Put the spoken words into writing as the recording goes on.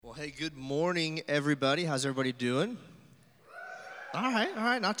Well, hey, good morning, everybody. How's everybody doing? All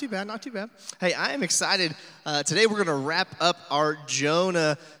right, not too bad, not too bad. Hey, I am excited. Today we're going to wrap up our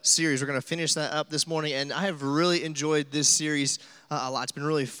Jonah series. We're going to finish that up this morning, and I have really enjoyed this series a lot. It's been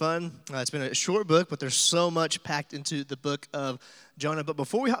really fun. It's been a short book, but there's so much packed into the book of Jonah. But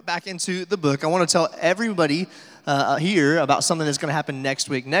before we hop back into the book, I want to tell everybody here about something that's going to happen next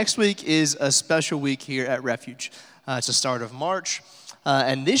week. Next week is a special week here at Refuge. It's the start of March.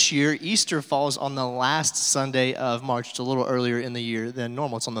 And this year, Easter falls on the last Sunday of March. It's a little earlier in the year than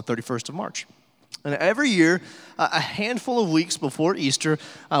normal. It's on the 31st of March. And every year, a handful of weeks before Easter,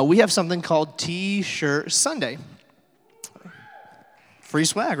 we have something called T-Shirt Sunday. Free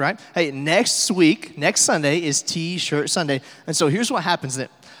swag, right? Hey, next Sunday is T-Shirt Sunday. And so here's what happens then.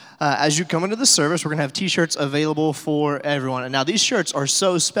 As you come into the service, we're going to have T-shirts available for everyone. And now these shirts are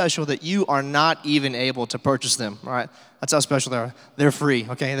so special that you are not even able to purchase them, all right? That's how special they are. They're free,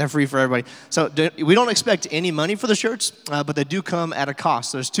 okay? They're free for everybody. So we don't expect any money for the shirts, but they do come at a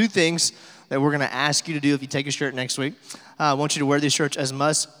cost. There's two things that we're going to ask you to do if you take a shirt next week. I want you to wear these shirts as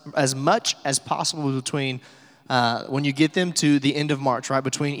much as possible between when you get them to the end of March, right,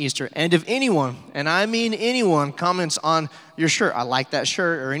 between Easter. And if anyone, and I mean anyone, comments on your shirt, I like that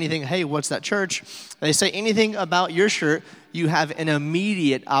shirt, or anything, hey, what's that church? They say anything about your shirt, you have an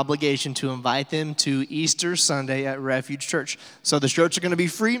immediate obligation to invite them to Easter Sunday at Refuge Church. So the shirts are going to be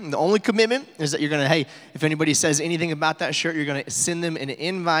free, and the only commitment is that you're going to, hey, if anybody says anything about that shirt, you're going to send them an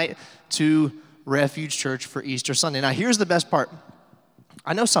invite to Refuge Church for Easter Sunday. Now, here's the best part.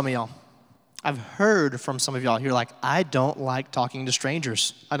 I know some of y'all. I've heard from some of y'all, you're like, I don't like talking to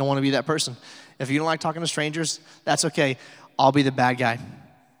strangers. I don't want to be that person. If you don't like talking to strangers, that's okay. I'll be the bad guy.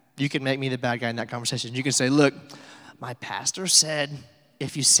 You can make me the bad guy in that conversation. You can say, look, my pastor said,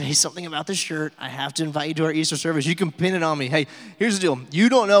 if you say something about this shirt, I have to invite you to our Easter service. You can pin it on me. Hey, here's the deal. You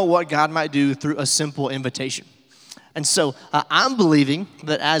don't know what God might do through a simple invitation. And so I'm believing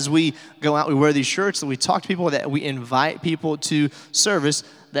that as we go out, we wear these shirts, that we talk to people, that we invite people to service,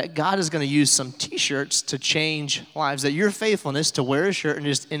 that God is going to use some T-shirts to change lives, that your faithfulness to wear a shirt and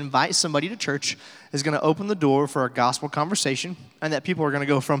just invite somebody to church is going to open the door for a gospel conversation, and that people are going to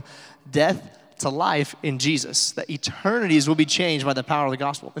go from death to life in Jesus, that eternities will be changed by the power of the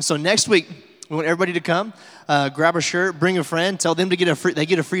gospel. And so next week, we want everybody to come, grab a shirt, bring a friend, tell them to get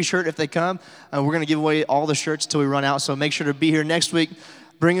a free shirt if they come. We're going to give away all the shirts until we run out, so make sure to be here next week.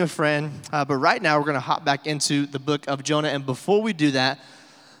 Bring a friend. But right now, we're going to hop back into the book of Jonah. And before we do that,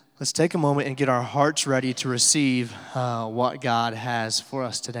 let's take a moment and get our hearts ready to receive what God has for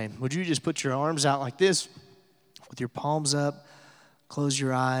us today. Would you just put your arms out like this with your palms up, close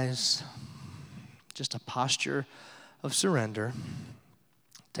your eyes, just a posture of surrender.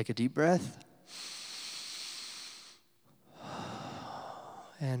 Take a deep breath.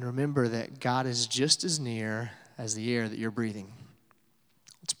 And remember that God is just as near as the air that you're breathing.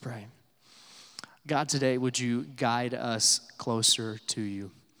 Let's pray. God, today, would you guide us closer to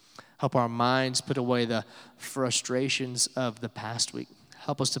you? Help our minds put away the frustrations of the past week.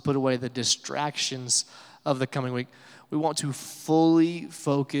 Help us to put away the distractions of the coming week. We want to fully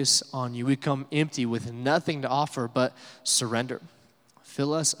focus on you. We come empty with nothing to offer but surrender.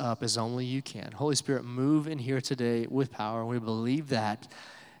 Fill us up as only you can. Holy Spirit, move in here today with power. We believe that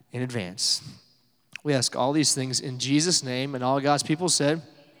in advance. We ask all these things in Jesus' name, and all God's people said,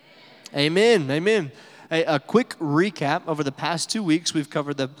 Amen. Amen. A quick recap. Over the past 2 weeks, we've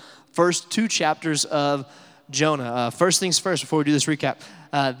covered the first 2 chapters of Jonah. First things first, before we do this recap,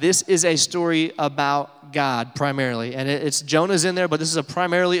 this is a story about God primarily. And it's Jonah's in there, but this is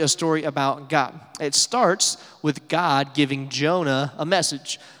primarily a story about God. It starts with God giving Jonah a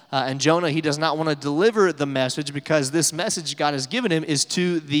message. And Jonah, he does not want to deliver the message because this message God has given him is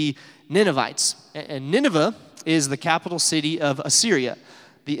to the Ninevites. And Nineveh is the capital city of Assyria.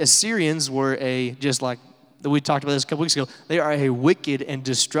 The Assyrians were just like we talked about this a couple weeks ago, they are a wicked and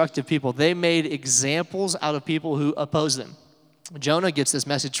destructive people. They made examples out of people who oppose them. Jonah gets this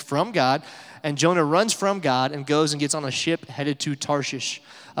message from God, and Jonah runs from God and goes and gets on a ship headed to Tarshish.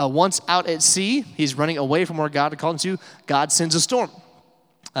 Once out at sea, he's running away from where God had called him to. God sends a storm.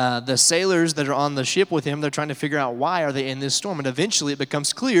 The sailors that are on the ship with him, they're trying to figure out why are they in this storm. And eventually it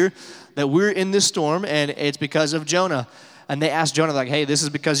becomes clear that we're in this storm, and it's because of Jonah. And they ask Jonah, like, hey, this is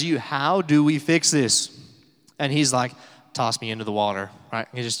because of you. How do we fix this? And he's like, toss me into the water, right?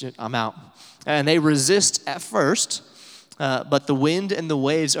 I'm out. And they resist at first, but the wind and the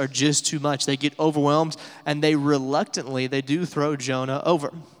waves are just too much. They get overwhelmed, and they do throw Jonah over.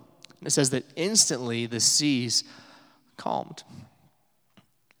 And it says that instantly the seas calmed.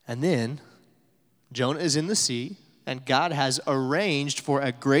 And then Jonah is in the sea, And God has arranged for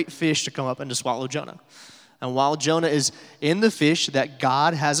a great fish to come up and to swallow Jonah. And while Jonah is in the fish that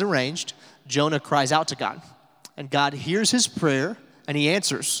God has arranged, Jonah cries out to God. And God hears his prayer, and he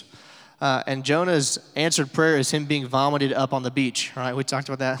answers. And Jonah's answered prayer is him being vomited up on the beach. All right, we talked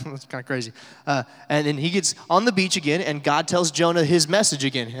about that. That's kind of crazy. And then he gets on the beach again, and God tells Jonah his message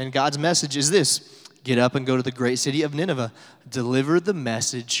again. And God's message is this: get up and go to the great city of Nineveh. Deliver the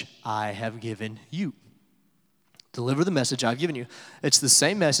message I have given you. Deliver the message I've given you. It's the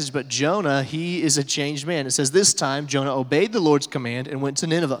same message, but Jonah, he is a changed man. It says, this time Jonah obeyed the Lord's command and went to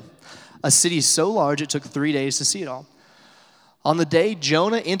Nineveh, a city so large it took 3 days to see it all. On the day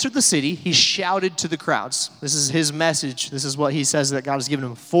Jonah entered the city, he shouted to the crowds. This is his message. This is what he says that God has given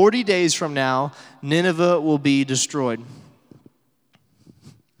him. 40 days from now, Nineveh will be destroyed.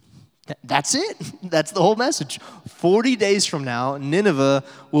 That's it. That's the whole message. 40 days from now, Nineveh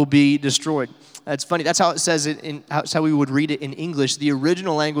will be destroyed. That's funny. That's how it says it. That's how we would read it in English. The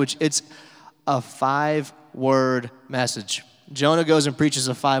original language, it's a 5-word message. Jonah goes and preaches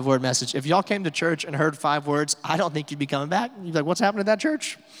a 5-word message. If y'all came to church and heard 5 words, I don't think you'd be coming back. You'd be like, what's happening at that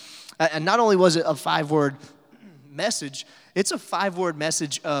church? And not only was it a 5-word message, it's a 5-word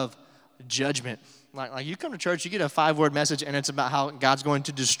message of judgment. Like you come to church, you get a 5-word message, and it's about how God's going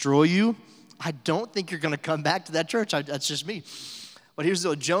to destroy you. I don't think you're going to come back to that church. That's just me. But here's the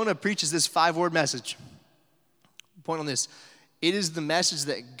deal. Jonah preaches this 5-word message. Point on this. It is the message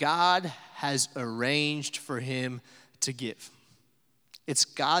that God has arranged for him to give. It's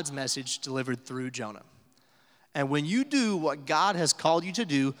God's message delivered through Jonah. And when you do what God has called you to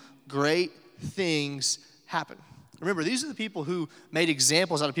do, great things happen. Remember, these are the people who made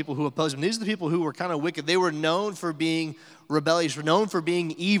examples out of people who opposed him. These are the people who were kind of wicked. They were known for being rebellious, were known for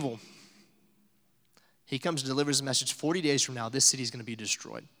being evil. He comes and delivers a message. 40 days from now, this city is going to be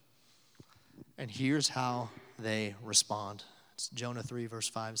destroyed. And here's how they respond. It's Jonah 3, verse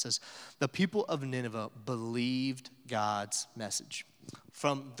 5. It says, the people of Nineveh believed God's message.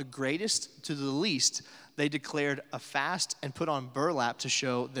 From the greatest to the least, they declared a fast and put on burlap to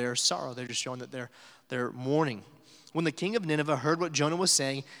show their sorrow. They're just showing that they're mourning. When the king of Nineveh heard what Jonah was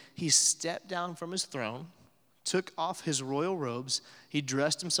saying, he stepped down from his throne, took off his royal robes, he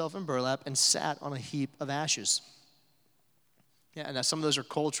dressed himself in burlap, and sat on a heap of ashes. Yeah, and now some of those are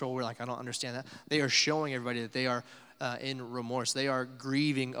cultural. We're like, I don't understand that. They are showing everybody that they are in remorse. They are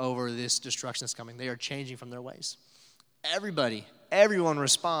grieving over this destruction that's coming. They are changing from their ways. Everyone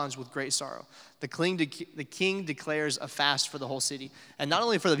responds with great sorrow. The king declares a fast for the whole city. And not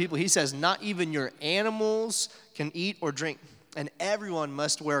only for the people, he says, not even your animals can eat or drink. And everyone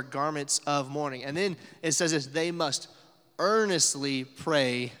must wear garments of mourning. And then it says this, they must earnestly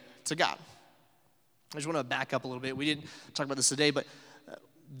pray to God. I just want to back up a little bit. We didn't talk about this today, but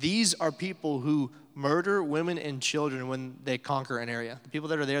these are people who murder women and children when they conquer an area. The people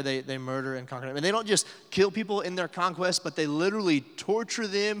that are there, they murder and conquer them. And they don't just kill people in their conquest, but they literally torture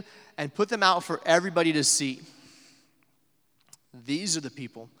them and put them out for everybody to see. These are the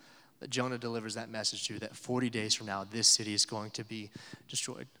people that Jonah delivers that message to, that 40 days from now, this city is going to be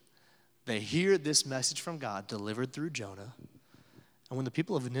destroyed. They hear this message from God delivered through Jonah. And when the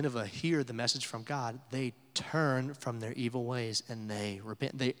people of Nineveh hear the message from God, they turn from their evil ways and they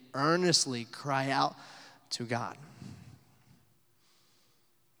repent. They earnestly cry out to God.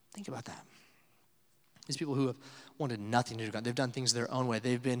 Think about that. These people who have wanted nothing to do with God, they've done things their own way.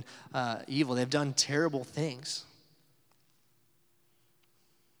 They've been evil. They've done terrible things.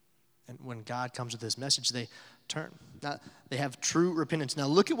 And when God comes with this message, they turn. Now, they have true repentance. Now,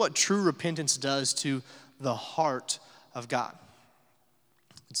 look at what true repentance does to the heart of God.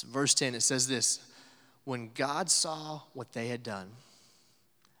 It's verse 10. It says this, when God saw what they had done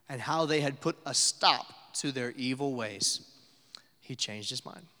and how they had put a stop to their evil ways, he changed his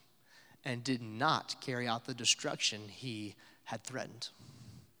mind and did not carry out the destruction he had threatened.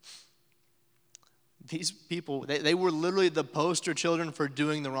 These people, they were literally the poster children for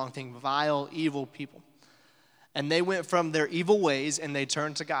doing the wrong thing, vile, evil people. And they went from their evil ways and they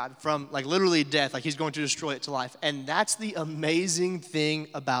turned to God, from like literally death, like he's going to destroy it, to life. And that's the amazing thing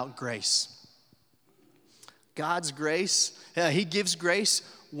about grace. God's grace, he gives grace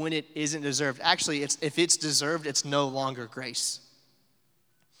when it isn't deserved. Actually, if it's deserved, it's no longer grace.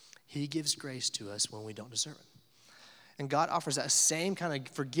 He gives grace to us when we don't deserve it. And God offers that same kind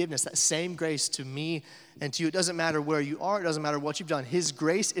of forgiveness, that same grace to me and to you. It doesn't matter where you are. It doesn't matter what you've done. His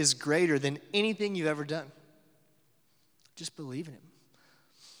grace is greater than anything you've ever done. Just believe in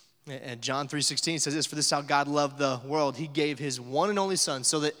him. And John 3:16 says this, for this is how God loved the world. He gave his one and only son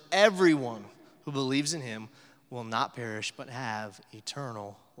so that everyone who believes in him will not perish but have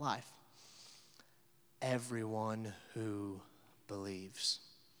eternal life. everyone who believes.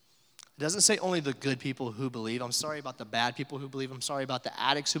 It doesn't say only the good people who believe. I'm sorry about the bad people who believe. I'm sorry about the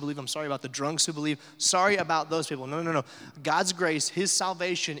addicts who believe. I'm sorry about the drunks who believe. Sorry about those people. No. God's grace, his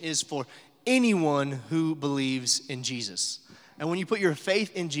salvation is for anyone who believes in Jesus. And when you put your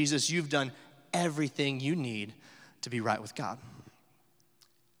faith in Jesus, you've done everything you need to be right with God.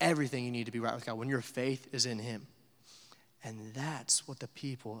 Everything you need to be right with God when your faith is in him. And that's what the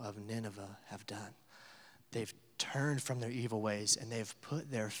people of Nineveh have done. They've turned from their evil ways and they've put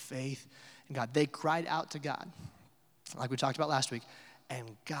their faith in God. They cried out to God, like we talked about last week, and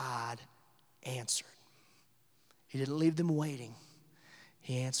God answered. He didn't leave them waiting.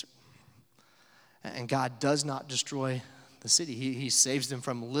 He answered. And God does not destroy the city. He saves them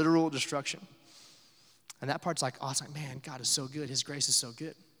from literal destruction. And that part's like, oh, it's like, man, God is so good. His grace is so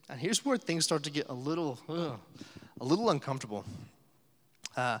good. And here's where things start to get a little uncomfortable.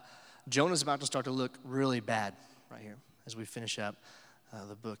 Jonah's about to start to look really bad right here as we finish up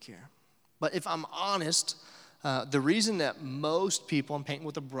the book here. But if I'm honest, the reason that most people, I'm painting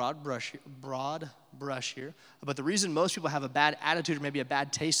with a broad brush here, but the reason most people have a bad attitude or maybe a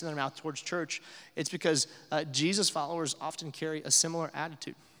bad taste in their mouth towards church, it's because Jesus followers often carry a similar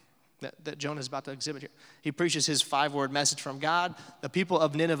attitude that Jonah is about to exhibit here. He preaches his 5-word message from God. The people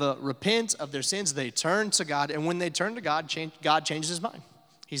of Nineveh repent of their sins. They turn to God, and when they turn to God, God changes his mind.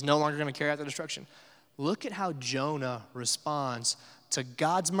 He's no longer going to carry out the destruction. Look at how Jonah responds to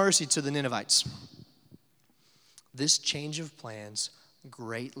God's mercy to the Ninevites. This change of plans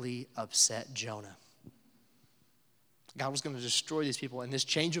greatly upset Jonah. God was going to destroy these people, and this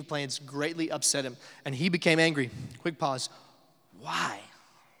change of plans greatly upset him, and he became angry. Quick pause. Why?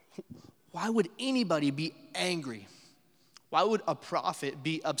 Why would anybody be angry? Why would a prophet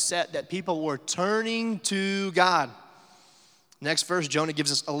be upset that people were turning to God? Next verse, Jonah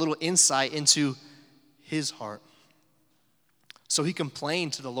gives us a little insight into his heart. So he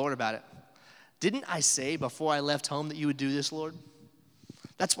complained to the Lord about it. Didn't I say before I left home that you would do this, Lord?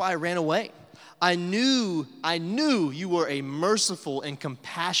 That's why I ran away. I knew you were a merciful and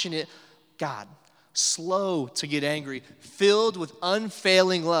compassionate God, slow to get angry, filled with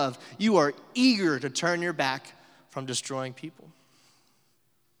unfailing love. You are eager to turn your back from destroying people.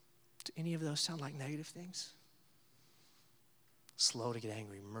 Do any of those sound like negative things? Slow to get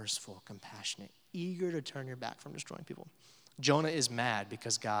angry, merciful, compassionate, eager to turn your back from destroying people. Jonah is mad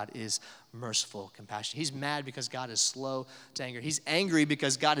because God is merciful, compassionate. He's mad because God is slow to anger. He's angry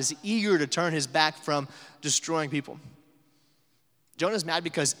because God is eager to turn his back from destroying people. Jonah's mad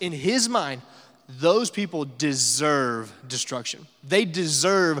because in his mind, those people deserve destruction. They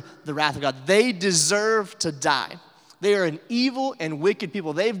deserve the wrath of God. They deserve to die. They are an evil and wicked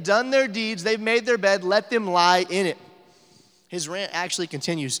people. They've done their deeds. They've made their bed. Let them lie in it. His rant actually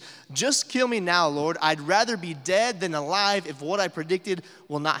continues. Just kill me now, Lord. I'd rather be dead than alive if what I predicted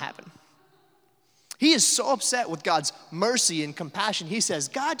will not happen. He is so upset with God's mercy and compassion. He says,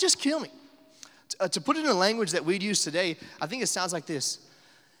 God, just kill me. To put it in a language that we'd use today, I think it sounds like this.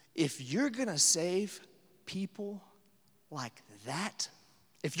 If you're going to save people like that,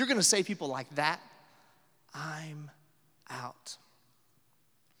 I'm out.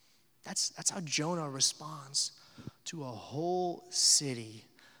 That's how Jonah responds to a whole city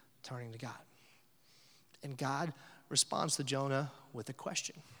turning to God. And God responds to Jonah with a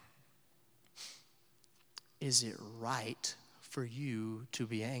question. Is it right for you to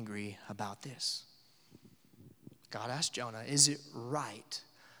be angry about this? God asked Jonah, is it right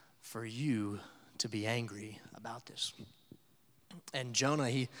for you to be angry about this? And Jonah,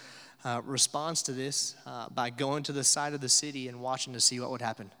 he responds to this by going to the side of the city and watching to see what would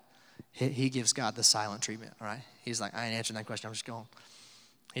happen. He gives God the silent treatment, all right? He's like, I ain't answering that question, I'm just going.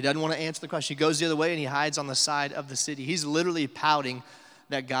 He doesn't want to answer the question. He goes the other way and he hides on the side of the city. He's literally pouting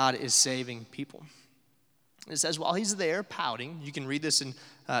that God is saving people. It says while he's there pouting, you can read this in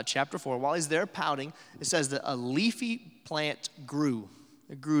chapter 4. While he's there pouting, it says that a leafy plant grew.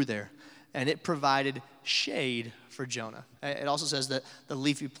 It grew there, and it provided shade for Jonah. It also says that the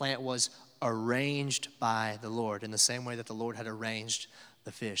leafy plant was arranged by the Lord in the same way that the Lord had arranged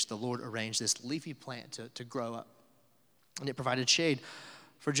the fish. The Lord arranged this leafy plant to grow up, and it provided shade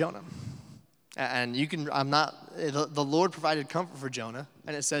for Jonah. And the Lord provided comfort for Jonah,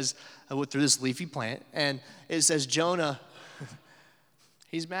 and it says through this leafy plant, and it says Jonah,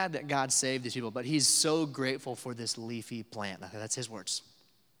 he's mad that God saved these people, but he's so grateful for this leafy plant. Okay, that's his words.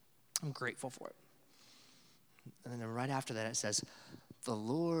 I'm grateful for it. And then right after that it says, the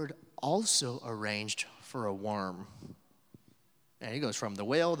Lord also arranged for a worm. And he goes from the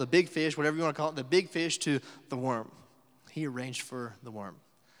whale, the big fish, whatever you want to call it, the big fish to the worm. He arranged for the worm.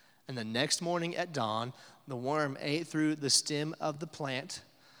 And the next morning at dawn, the worm ate through the stem of the plant,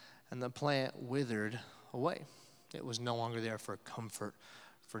 and the plant withered away. It was no longer there for comfort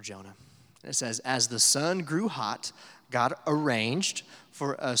for Jonah. And it says, as the sun grew hot, God arranged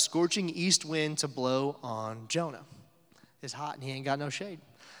for a scorching east wind to blow on Jonah. It's hot and he ain't got no shade.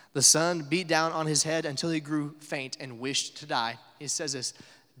 The sun beat down on his head until he grew faint and wished to die. He says this,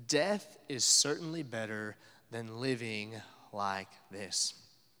 death is certainly better than living like this.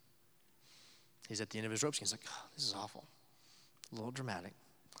 He's at the end of his ropes. He's like, oh, this is awful. A little dramatic.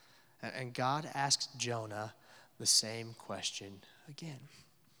 And God asks Jonah the same question again.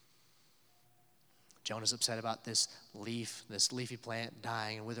 Jonah's upset about this leafy plant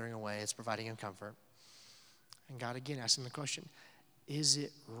dying and withering away. It's providing him comfort. And God again asks him the question, is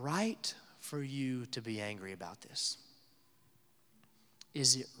it right for you to be angry about this?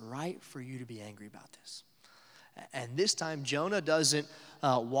 Is it right for you to be angry about this? And this time, Jonah doesn't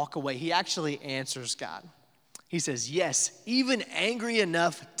walk away. He actually answers God. He says, yes, even angry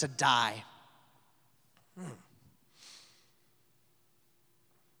enough to die.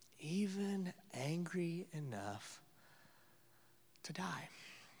 Even angry enough to die.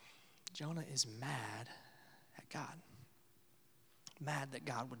 Jonah is mad at God. Mad that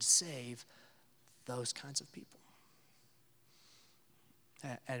God would save those kinds of people.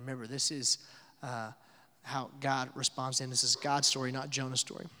 And remember, this is how God responds to him. This is God's story, not Jonah's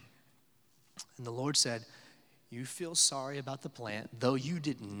story. And the Lord said, you feel sorry about the plant, though you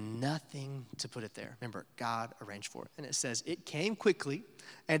did nothing to put it there. Remember, God arranged for it. And it says, it came quickly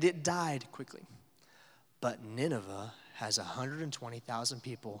and it died quickly. But Nineveh has 120,000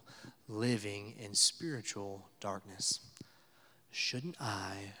 people living in spiritual darkness. Shouldn't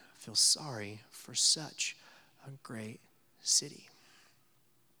I feel sorry for such a great city?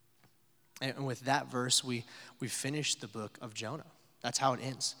 And with that verse, we finish the book of Jonah. That's how it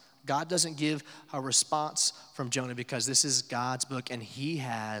ends. God doesn't give a response from Jonah because this is God's book and he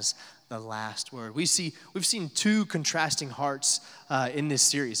has the last word. We've seen two contrasting hearts in this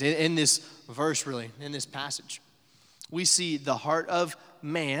series, in this verse really, in this passage. We see the heart of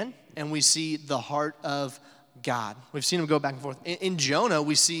man and we see the heart of God. We've seen them go back and forth. In Jonah,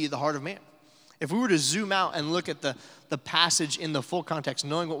 we see the heart of man. If we were to zoom out and look at the passage in the full context,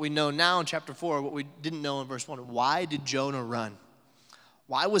 knowing what we know now in chapter 4, what we didn't know in verse 1, why did Jonah run?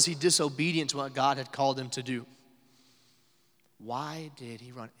 Why was he disobedient to what God had called him to do? Why did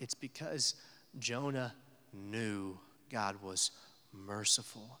he run? It's because Jonah knew God was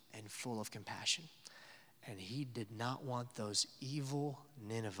merciful and full of compassion. And he did not want those evil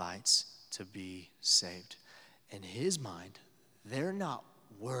Ninevites to be saved. In his mind, they're not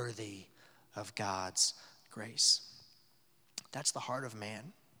worthy of God's grace. That's the heart of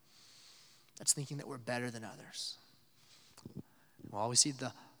man. That's thinking that we're better than others. While we see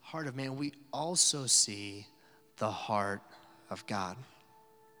the heart of man, we also see the heart of God.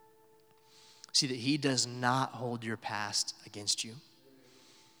 See that he does not hold your past against you.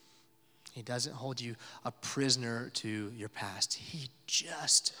 He doesn't hold you a prisoner to your past. He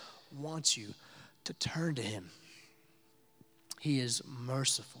just wants you to turn to him. He is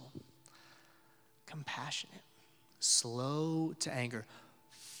merciful, compassionate, slow to anger,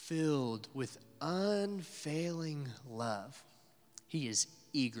 filled with unfailing love. He is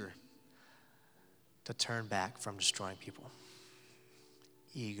eager to turn back from destroying people,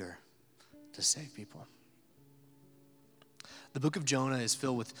 eager to save people. The book of Jonah is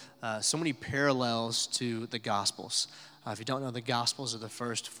filled with so many parallels to the Gospels. If you don't know, the Gospels are the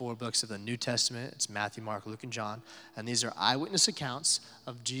first 4 books of the New Testament. It's Matthew, Mark, Luke, and John. And these are eyewitness accounts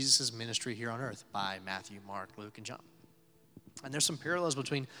of Jesus' ministry here on earth by Matthew, Mark, Luke, and John. And there's some parallels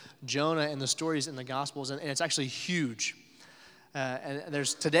between Jonah and the stories in the Gospels, and it's actually huge. And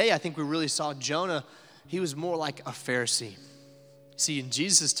today, I think we really saw Jonah. He was more like a Pharisee. See, in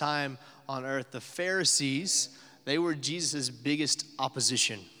Jesus' time on earth, the Pharisees, they were Jesus' biggest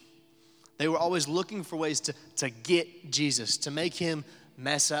opposition. They were always looking for ways to get Jesus, to make him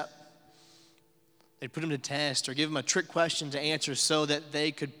mess up. They'd put him to test or give him a trick question to answer so that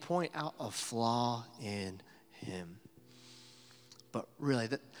they could point out a flaw in him. But really,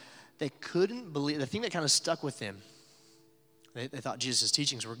 they couldn't believe, the thing that kind of stuck with them, they thought Jesus'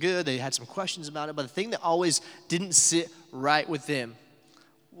 teachings were good. They had some questions about it. But the thing that always didn't sit right with them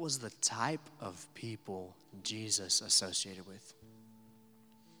was the type of people Jesus associated with.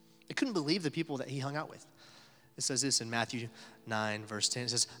 They couldn't believe the people that he hung out with. It says this in Matthew 9, verse 10. It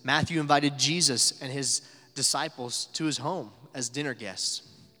says, Matthew invited Jesus and his disciples to his home as dinner guests,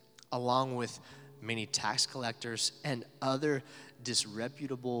 along with many tax collectors and other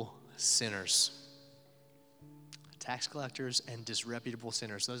disreputable sinners. tax collectors and disreputable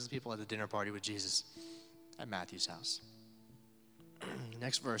sinners. Those are the people at the dinner party with Jesus at Matthew's house. The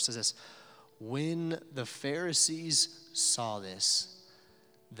next verse says this: when the Pharisees saw this,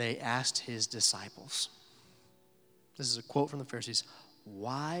 they asked his disciples. This is a quote from the Pharisees.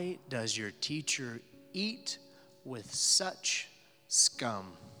 Why does your teacher eat with such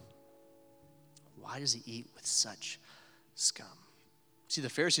scum? Why does he eat with such scum? See, the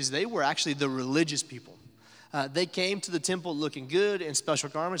Pharisees, they were actually the religious people. They came to the temple looking good in special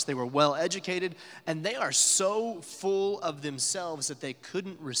garments. They were well educated, and they are so full of themselves that they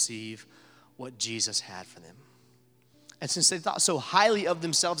couldn't receive what Jesus had for them. And since they thought so highly of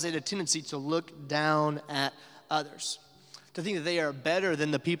themselves, they had a tendency to look down at others, to think that they are better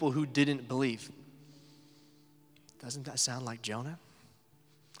than the people who didn't believe. Doesn't that sound like Jonah?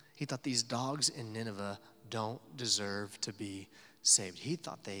 He thought these dogs in Nineveh don't deserve to be saved. He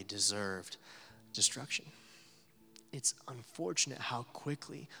thought they deserved destruction. It's unfortunate how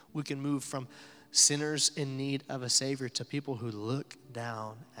quickly we can move from sinners in need of a Savior to people who look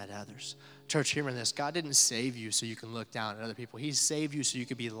down at others. Church, hear me this. God didn't save you so you can look down at other people. He saved you so you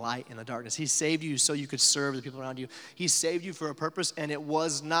could be light in the darkness. He saved you so you could serve the people around you. He saved you for a purpose, and it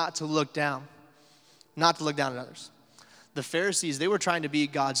was not to look down at others. The Pharisees, they were trying to be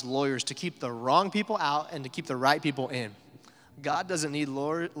God's lawyers, to keep the wrong people out and to keep the right people in. God doesn't need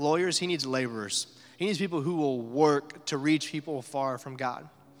lawyers. He needs laborers. He needs people who will work to reach people far from God.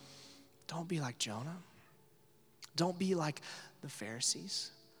 Don't be like Jonah. Don't be like the Pharisees,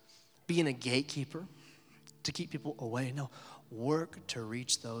 being a gatekeeper to keep people away. No, work to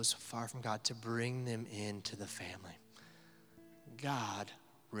reach those far from God, to bring them into the family. God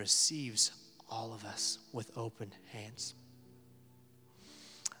receives all of us with open hands.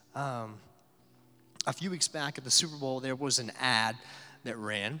 A few weeks back at the Super Bowl, there was an ad that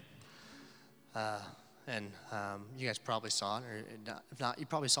ran. And you guys probably saw it, or if not, you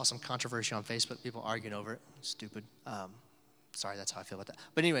probably saw some controversy on Facebook, people arguing over it. Stupid. Sorry, that's how I feel about that.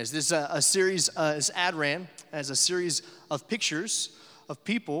 But anyways, this ad ran as a series of pictures of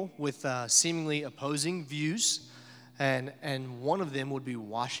people with seemingly opposing views, and one of them would be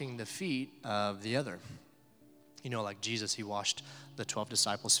washing the feet of the other. You know, like Jesus, he washed the 12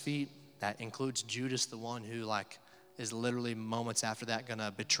 disciples' feet. That includes Judas, the one who is literally moments after that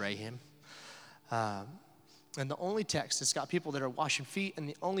gonna betray him. And the only text, it's got people that are washing feet, and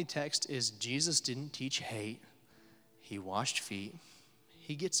the only text is Jesus didn't teach hate. He washed feet.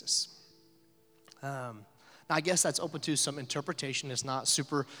 He gets us. Now, I guess that's open to some interpretation. It's not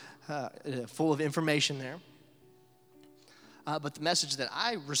super full of information there. But the message that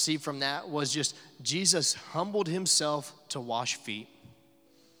I received from that was just Jesus humbled himself to wash feet.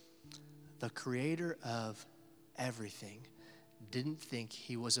 The creator of everything didn't think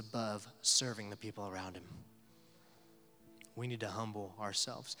he was above serving the people around him. We need to humble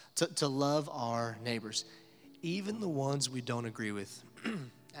ourselves, to love our neighbors, even the ones we don't agree with.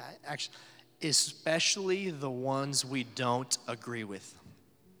 Actually, especially the ones we don't agree with.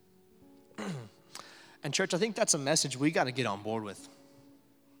 And church, I think that's a message we got to get on board with.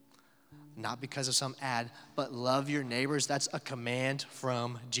 Not because of some ad, but love your neighbors. That's a command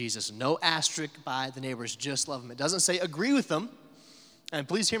from Jesus. No asterisk by the neighbors, just love them. It doesn't say agree with them. And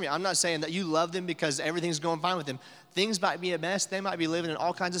please hear me, I'm not saying that you love them because everything's going fine with them. Things might be a mess. They might be living in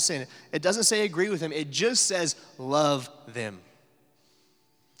all kinds of sin. It doesn't say agree with them. It just says love them.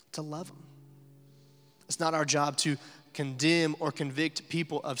 To love them. It's not our job to condemn or convict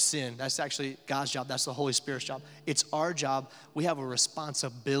people of sin. That's actually God's job. That's the Holy Spirit's job. It's our job. We have a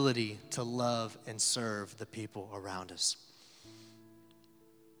responsibility to love and serve the people around us.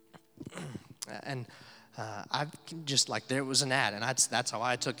 And I just there was an ad, and that's how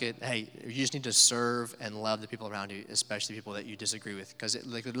I took it. Hey, you just need to serve and love the people around you, especially people that you disagree with, because it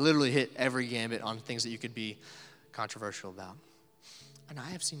literally hit every gambit on things that you could be controversial about. And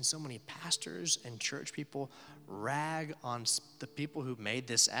I have seen so many pastors and church people rag on the people who made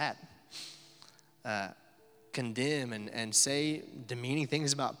this ad, condemn and say demeaning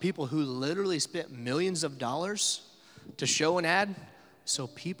things about people who literally spent millions of dollars to show an ad so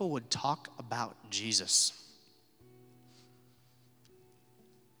people would talk about Jesus.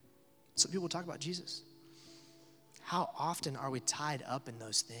 So people talk about Jesus. How often are we tied up in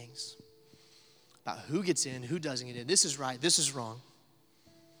those things? About who gets in, who doesn't get in. This is right, this is wrong.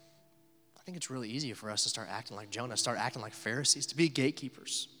 I think it's really easy for us to start acting like Jonah, start acting like Pharisees, to be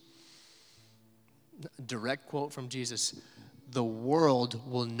gatekeepers. Direct quote from Jesus: the world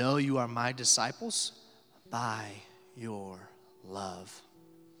will know you are my disciples by your love.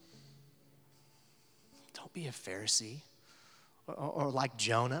 Don't be a Pharisee or like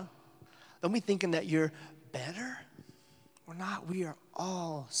Jonah. Don't be thinking that you're better We're not. We are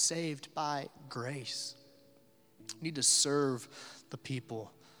all saved by grace. You need to serve the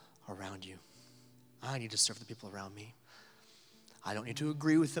people around you. I need to serve the people around me. I don't need to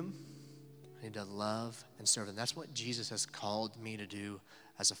agree with them. I need to love and serve them. That's what Jesus has called me to do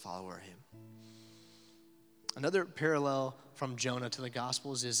as a follower of him. Another parallel from Jonah to the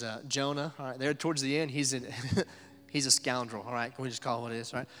Gospels is Jonah. All right, there towards the end, he's a scoundrel. All right, can we just call it what it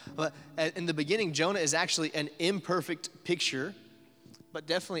is, right? But in the beginning, Jonah is actually an imperfect picture, but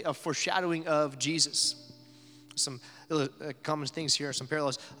definitely a foreshadowing of Jesus. Some common things here, some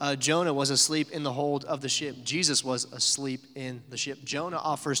parallels. Jonah was asleep in the hold of the ship. Jesus was asleep in the ship. Jonah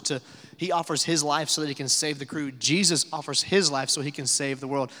offers his life so that he can save the crew. Jesus offers his life so he can save the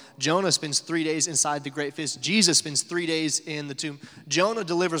world. Jonah spends 3 days inside the great fish. Jesus spends 3 days in the tomb. Jonah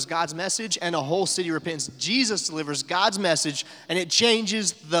delivers God's message and a whole city repents. Jesus delivers God's message and it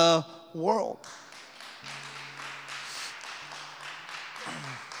changes the world.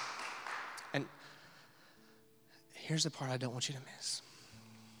 And here's the part I don't want you to miss.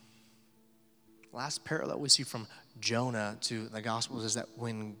 Last parallel we see from Jonah to the Gospels is that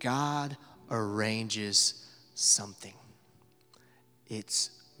when God arranges something,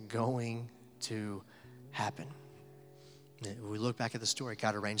 it's going to happen. We look back at the story,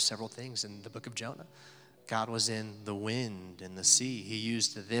 God arranged several things in the book of Jonah. God was in the wind and the sea. He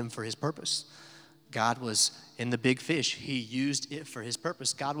used them for his purpose. God was in the big fish. He used it for his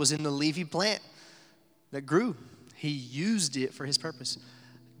purpose. God was in the leafy plant that grew. He used it for his purpose.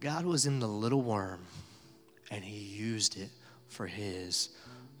 God was in the little worm, and he used it for his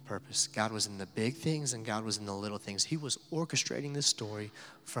purpose. God was in the big things, and God was in the little things. He was orchestrating this story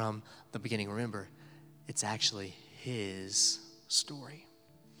from the beginning. Remember, it's actually his story.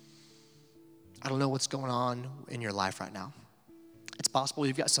 I don't know what's going on in your life right now. It's possible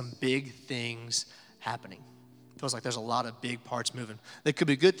you've got some big things happening. It feels like there's a lot of big parts moving. They could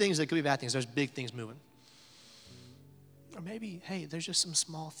be good things, they could be bad things. There's big things moving. Or maybe, hey, there's just some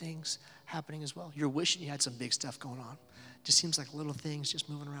small things happening as well. You're wishing you had some big stuff going on. Just seems like little things just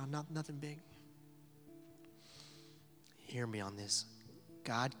moving around, nothing big. Hear me on this.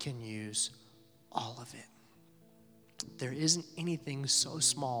 God can use all of it. There isn't anything so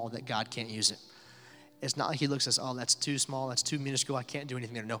small that God can't use it. It's not like he looks at us, oh, that's too small, that's too minuscule, I can't do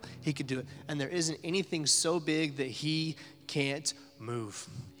anything there. No, he could do it. And there isn't anything so big that he can't move.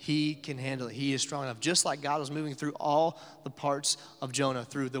 He can handle it. He is strong enough. Just like God was moving through all the parts of Jonah,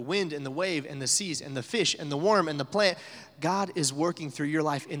 through the wind and the wave and the seas and the fish and the worm and the plant, God is working through your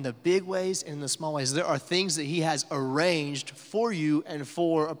life in the big ways and in the small ways. There are things that he has arranged for you and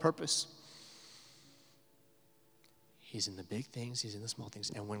for a purpose. He's in the big things, he's in the small things.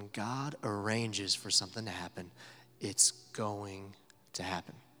 And when God arranges for something to happen, it's going to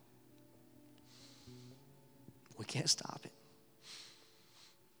happen. We can't stop it.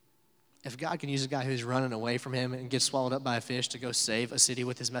 If God can use a guy who's running away from him and gets swallowed up by a fish to go save a city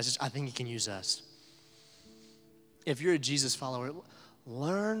with his message, I think he can use us. If you're a Jesus follower,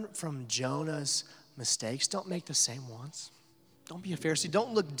 learn from Jonah's mistakes. Don't make the same ones. Don't be a Pharisee.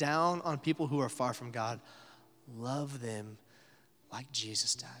 Don't look down on people who are far from God. Love them like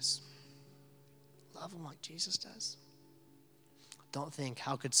Jesus does. Love them like Jesus does. Don't think,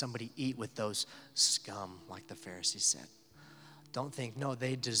 how could somebody eat with those scum, like the Pharisees said. Don't think, no,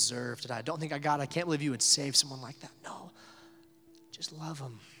 they deserve to die. Don't think, God, I can't believe you would save someone like that. No, just love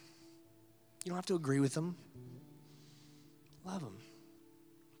them. You don't have to agree with them. Love them.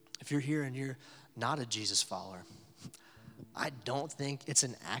 If you're here and you're not a Jesus follower, I don't think it's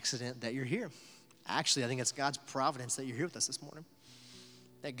an accident that you're here. Actually, I think it's God's providence that you're here with us this morning.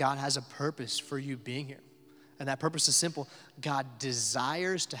 That God has a purpose for you being here. And that purpose is simple. God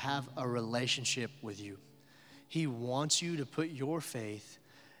desires to have a relationship with you. He wants you to put your faith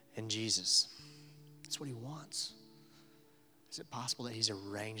in Jesus. That's what he wants. Is it possible that he's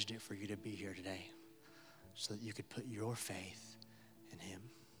arranged it for you to be here today so that you could put your faith in him?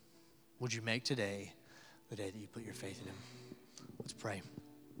 Would you make today the day that you put your faith in him? Let's pray.